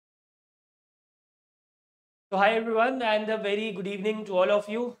So hi everyone and a very good evening to all of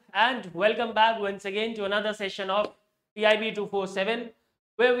you and welcome back once again to another session of PIB 247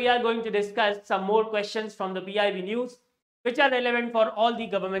 where we are going to discuss some more questions from the PIB news which are relevant for all the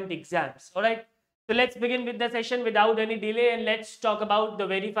government exams. Alright, so let's begin with the session without any delay and let's talk about the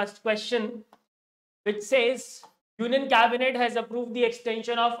very first question, which says Union Cabinet has approved the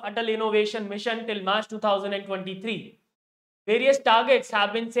extension of Atal Innovation Mission till March 2023. Various targets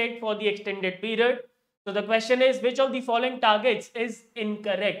have been set for the extended period. So the question is, which of the following targets is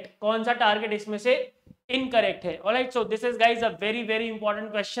incorrect? कौन सा target इसमें से incorrect है? Alright, so this is guys a very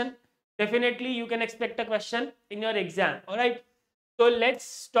important question. Definitely you can expect a question in your exam. Alright, so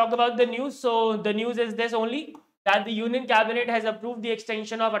let's talk about the news. So the news is this only, that the Union Cabinet has approved the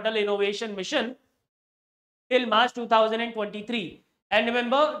extension of Atal Innovation Mission till March 2023. And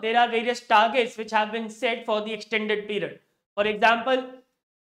remember, there are various targets which have been set for the extended period. For example,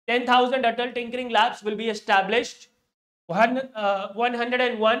 10,000 Atal Tinkering Labs will be established,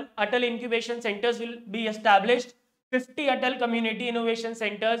 101 Atal Incubation Centers will be established, 50 Atal Community Innovation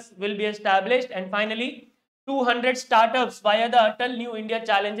Centers will be established, and finally, 200 startups via the Atal New India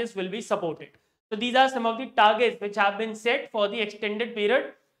Challenges will be supported. So these are some of the targets which have been set for the extended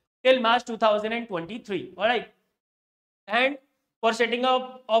period till March 2023. All right. And for setting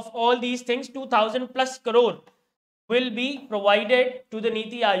up of all these things, 2000 plus crore will be provided to the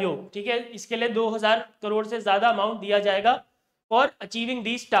Niti Aayog. ठीक है, इसके लिए 2000 करोड़ से ज़्यादा amount दिया जाएगा for achieving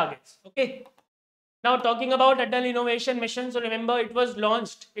these targets. Okay. Now talking about Atal Innovation Mission, so remember it was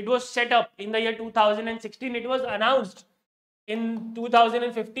launched, it was set up in the year 2016. It was announced in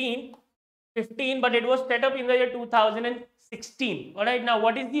 2015, but it was set up in the year 2016. All right. Now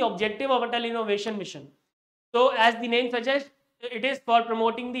what is the objective of Atal Innovation Mission? So as the name suggests, it is for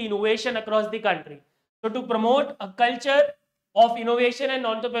promoting the innovation across the country. So to promote a culture of innovation and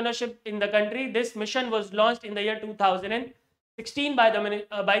entrepreneurship in the country, this mission was launched in the year 2016 by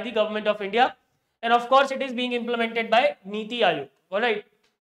the government of India, and of course it is being implemented by Niti Aayog. All right.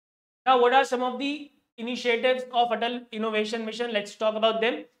 Now what are some of the initiatives of Atal Innovation Mission? Let's talk about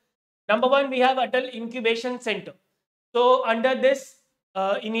them. Number one, we have Atal Incubation Center. So under this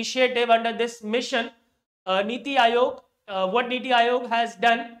initiative, under this mission, Niti Aayog, what Niti Aayog has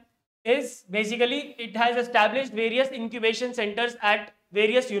done is basically it has established various incubation centers at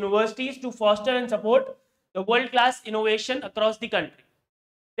various universities to foster and support the world-class innovation across the country.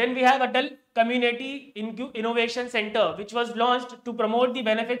 Then we have Atal Community Innovation Center, which was launched to promote the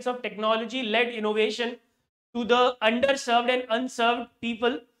benefits of technology-led innovation to the underserved and unserved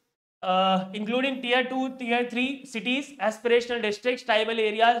people, including tier 2, tier 3 cities, aspirational districts, tribal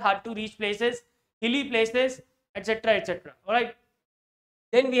areas, hard to reach places, hilly places, etc. etc. All right.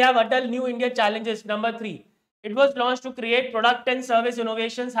 Then we have Atal New India Challenges, number 3. It was launched to create product and service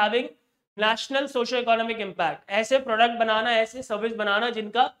innovations having national socio-economic impact. ऐसे product बनाना, ऐसे service बनाना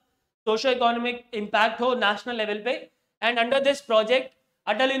जिनका socio-economic impact हो national level पे. And under this project,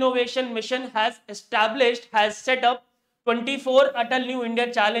 Atal Innovation Mission has set up 24 Atal New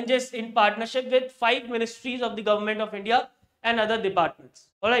India Challenges in partnership with 5 ministries of the government of India and other departments.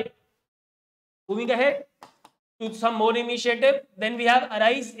 All right. Moving ahead to some more initiative. Then we have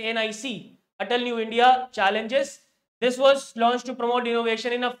Arise ANIC, Atal New India Challenges. This was launched to promote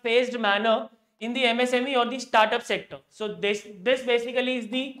innovation in a phased manner in the MSME or the startup sector. So this basically is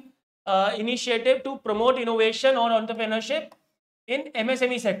the initiative to promote innovation or entrepreneurship in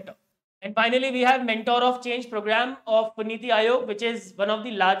MSME sector. And finally, we have Mentor of Change program of Niti Aayog, which is one of the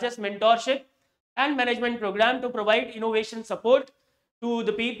largest mentorship and management program to provide innovation support to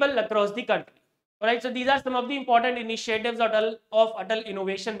the people across the country. Alright, so these are some of the important initiatives of Atal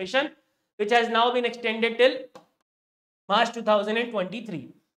Innovation Mission, which has now been extended till March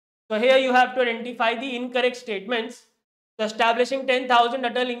 2023. So here you have to identify the incorrect statements. So establishing 10,000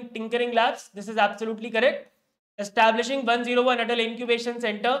 Atal Tinkering Labs, this is absolutely correct. Establishing 101 Atal Incubation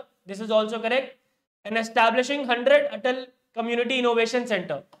Center, this is also correct. And establishing 100 Atal Community Innovation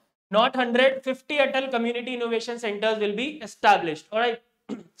Center, not 100, 50 Atal Community Innovation Centers will be established. Alright,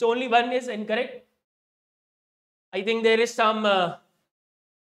 so only one is incorrect. I think there is some error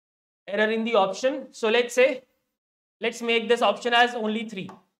in the option. So let's make this option as only 3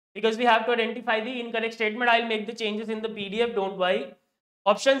 because we have to identify the incorrect statement. I'll make the changes in the PDF, don't worry.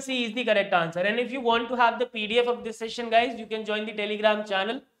 Option C is the correct answer. And if you want to have the PDF of this session, guys, you can join the Telegram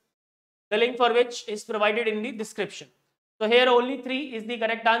channel, the link for which is provided in the description. So here only 3 is the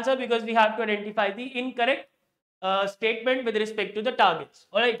correct answer because we have to identify the incorrect statement with respect to the targets.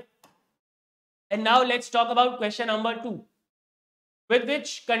 All right. And now let's talk about question number 2. With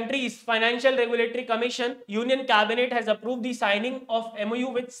which country's Financial Regulatory Commission Union Cabinet has approved the signing of MOU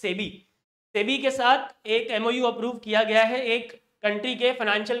with SEBI SEBI के साथ एक MOU approve किया गया है एक country के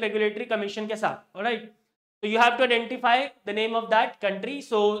financial regulatory commission के साथ. Alright, so you have to identify the name of that country.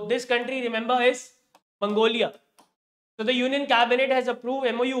 So this country, remember, is Mongolia. So the Union Cabinet has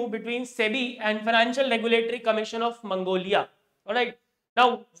approved MOU between SEBI and Financial Regulatory Commission of Mongolia. Alright.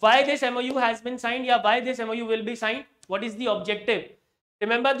 Now, why this MOU has been signed? Yeah, why this MOU will be signed? What is the objective?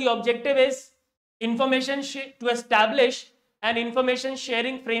 Remember, the objective is to establish an information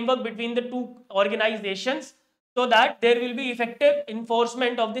sharing framework between the two organizations so that there will be effective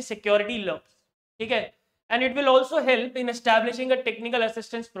enforcement of the security laws. Okay? And it will also help in establishing a technical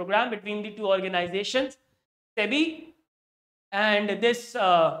assistance program between the two organizations, SEBI and this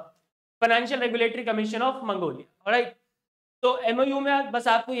Financial Regulatory Commission of Mongolia. All right. So MOU में बस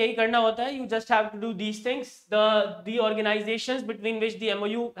आपको यही करना होता है. You just have to do these things. The organizations between which the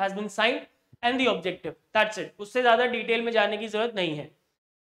MOU has been signed and the objective. That's it. उससे ज़्यादा detail में जाने की जरूरत नहीं है.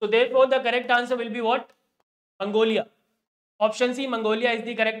 So therefore the correct answer will be what? Mongolia. Option C, Mongolia is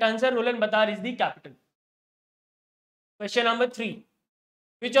the correct answer. Ulaanbaatar is the capital. Question number 3.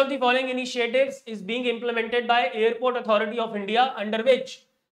 Which of the following initiatives is being implemented by Airport Authority of India, under which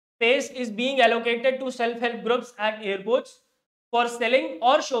space is being allocated to self-help groups at airports for selling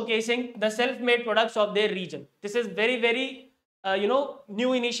or showcasing the self-made products of their region? This is very, very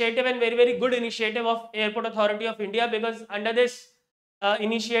new initiative and very, very good initiative of Airport Authority of India, because under this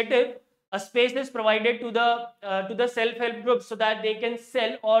initiative, a space is provided to the self-help groups so that they can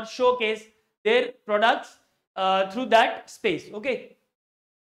sell or showcase their products through that space. Okay.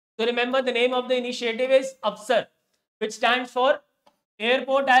 So remember, the name of the initiative is AVSAR, which stands for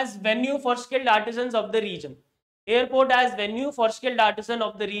Airport as Venue for Skilled Artisans of the Region. Airport as Venue for Skilled Artisan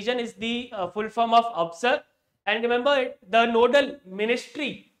of the Region is the full form of AVSAR. And remember, the nodal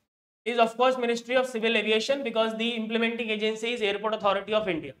ministry is of course Ministry of Civil Aviation, because the implementing agency is Airport Authority of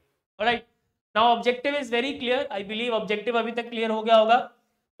India. Alright. Now objective is very clear. I believe objective abhi tak clear ho gaya hoga.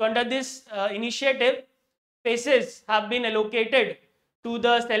 So under this initiative, spaces have been allocated to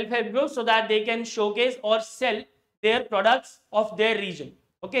the self-help groups so that they can showcase or sell their products of their region.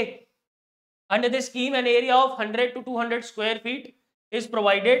 Okay. Under this scheme, an area of 100 to 200 square feet is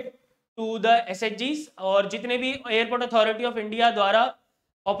provided to the SHGs, और जितने भी airport authority of India द्वारा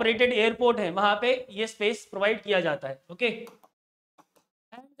operated airport है वहां पे ये space provide किया जाता है. Okay.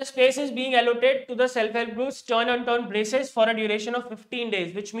 And the space is being allocated to the self-help groups turn on turn basis for a duration of 15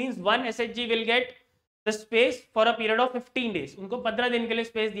 days, which means one SHG will get the space for a period of 15 days. उनको 15 दिन के लिए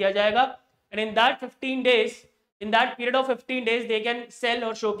space दिया जाएगा, and in that 15 days, in that period of 15 days, they can sell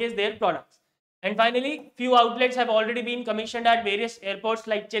or showcase their products. And finally, few outlets have already been commissioned at various airports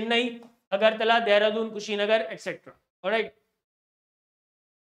like Chennai, Agartala, Dehradun, Kushinagar, etc. All right.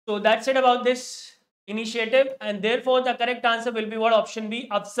 So that's it about this initiative, and therefore the correct answer will be what? Option B,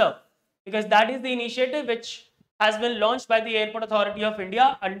 AVSAR, because that is the initiative which has been launched by the Airport Authority of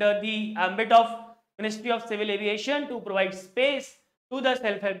India under the ambit of Ministry of Civil Aviation to provide space to the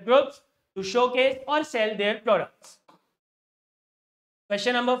self-help groups to showcase or sell their products.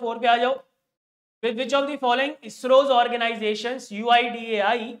 Question number 4 पे आ जाओ. With which of the following ISRO's organizations,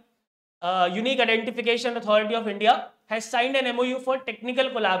 UIDAI, Unique Identification Authority of India, has signed an MOU for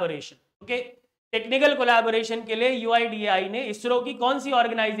technical collaboration? Okay, technical collaboration के लिए UIDAI ने ISRO की कौन सी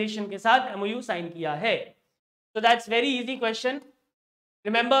organization के साथ MOU sign किया है? So that's very easy question.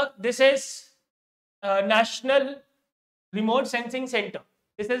 Remember, this is National Remote Sensing Center.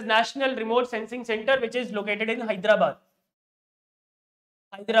 This is National Remote Sensing Center, which is located in Hyderabad.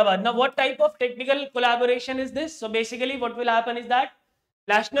 Now, what type of technical collaboration is this? So basically what will happen is that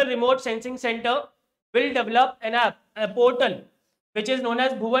National Remote Sensing Center will develop an app, a portal, which is known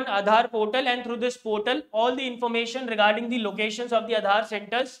as Bhuvan Aadhaar portal, and through this portal, all the information regarding the locations of the Aadhaar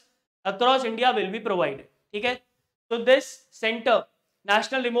centers across India will be provided. Okay? So this center,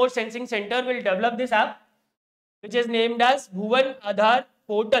 National Remote Sensing Center, will develop this app, which is named as Bhuvan Aadhaar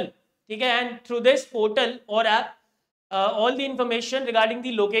portal. Okay? And through this portal or app, all the information regarding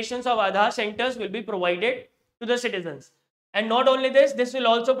the locations of Aadhaar centers will be provided to the citizens. And not only this, this will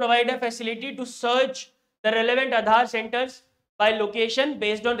also provide a facility to search the relevant Aadhaar centers by location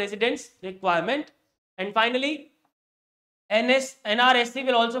based on residents' requirement. And finally, NRSC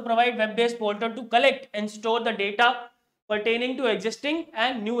will also provide web-based portal to collect and store the data pertaining to existing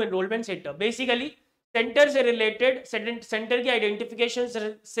and new enrollment center. Basically, center से related, center की identification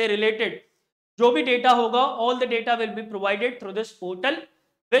से related जो भी data होगा, all the data will be provided through this portal,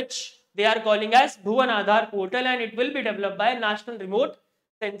 which they are calling as Bhuvan Aadhaar portal, and it will be developed by National Remote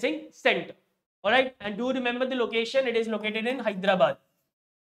Sensing Center. All right, and do remember the location. It is located in Hyderabad.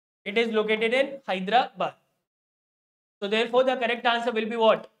 It is located in Hyderabad. So therefore, the correct answer will be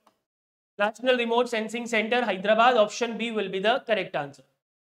what? National Remote Sensing Center, Hyderabad. Option B will be the correct answer.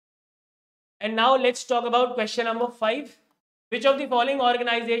 And now let's talk about question number 5. Which of the following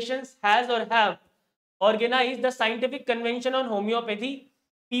organizations has or have organized the Scientific Convention on Homeopathy,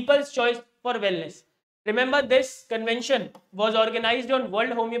 People's Choice for Wellness? Remember, this convention was organized on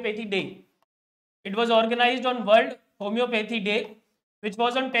World Homeopathy Day. It was organized on World Homeopathy Day, which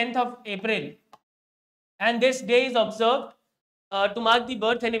was on 10th of April. And this day is observed to mark the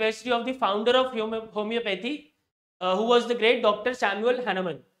birth anniversary of the founder of homeopathy, who was the great Dr. Samuel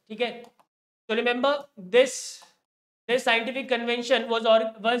Hahnemann. Okay? So remember, this scientific convention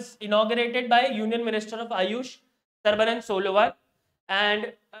was inaugurated by Union Minister of Ayush, Sarbanan Sonowal.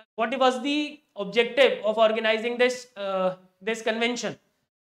 And what was the objective of organizing this convention?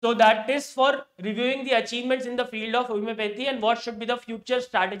 So that is for reviewing the achievements in the field of homeopathy and what should be the future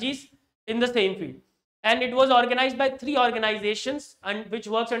strategies in the same field. And it was organized by 3 organizations and which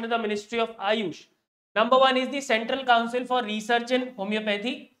works under the Ministry of Ayush. Number 1 is the Central Council for Research in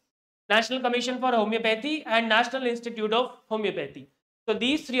Homeopathy, National Commission for Homeopathy, and National Institute of Homeopathy. So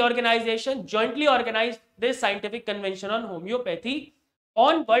these 3 organizations jointly organized this scientific convention on homeopathy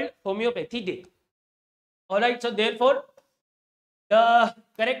on World Homeopathy Day. Alright, so therefore the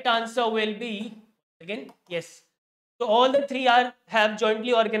correct answer will be, again, yes. So all the 3 have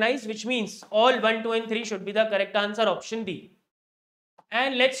jointly organized, which means all 1, 2 and 3 should be the correct answer, option D.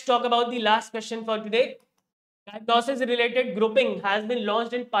 And let's talk about the last question for today. Diagnosis related grouping has been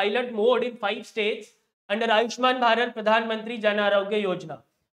launched in pilot mode in 5 states under Ayushman Bharat Pradhan Mantri Jan Arogya Yojana.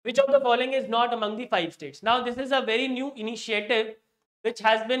 Which of the following is not among the 5 states? Now this is a very new initiative which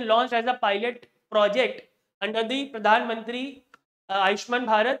has been launched as a pilot project under the Pradhan Mantri Ayushman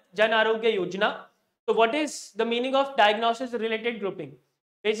Bharat Jan Arogya Yojana. So what is the meaning of diagnosis related grouping?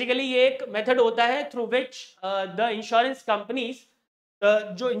 Basically ये एक method होता है through which the insurance companies,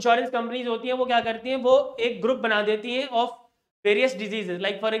 जो insurance companies होती हैं वो क्या करती हैं, वो एक ग्रुप बना देती हैं of various diseases.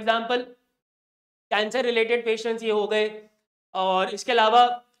 Like for example cancer related patients ये हो गए, और इसके अलावा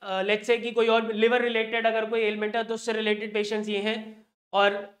लेट्स से कि कोई और लिवर रिलेटेड अगर कोई एलिमेंट है तो उससे रिलेटेड पेशेंट्स ये हैं,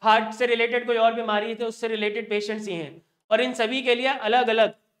 और हार्ट से रिलेटेड कोई और बीमारी है तो उससे रिलेटेड पेशेंट्स ये हैं. और इन सभी के लिए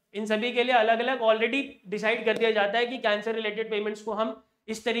अलग अलग ऑलरेडी डिसाइड कर दिया जाता है कि कैंसर रिलेटेड पेमेंट्स को हम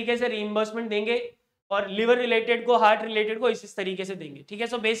इस तरीके से रीइंबर्समेंट देंगे और लिवर रिलेटेड को, हार्ट रिलेटेड को इस तरीके से देंगे. ठीक है.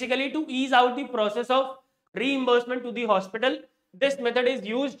 So basically to ease out the process of reimbursement to the hospital, this method is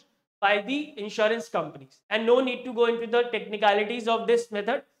used by the insurance companies, and no need to go into the technicalities of this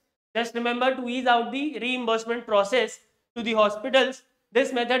method. Just remember, to ease out the reimbursement process to the hospitals,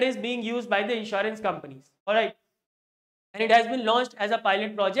 this method is being used by the insurance companies. All right, and it has been launched as a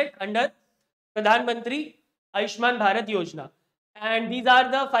pilot project under Pradhan Mantri Ayushman Bharat Yojana, and these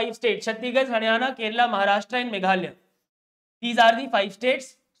are the 5 states: Chhattisgarh, Haryana, Kerala, Maharashtra and Meghalaya. These are the 5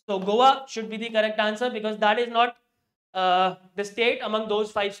 states. So Goa should be the correct answer because that is not the state among those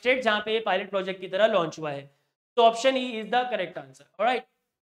 5 states जहाँ पे ये pilot project की तरह launch हुआ है. So option E is the correct answer. All right.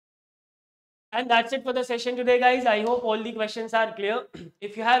 And that's it for the session today, guys. I hope all the questions are clear.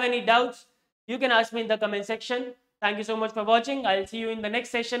 If you have any doubts, you can ask me in the comment section. Thank you so much for watching. I'll see you in the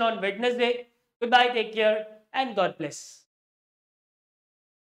next session on Wednesday. Goodbye, take care, and God bless.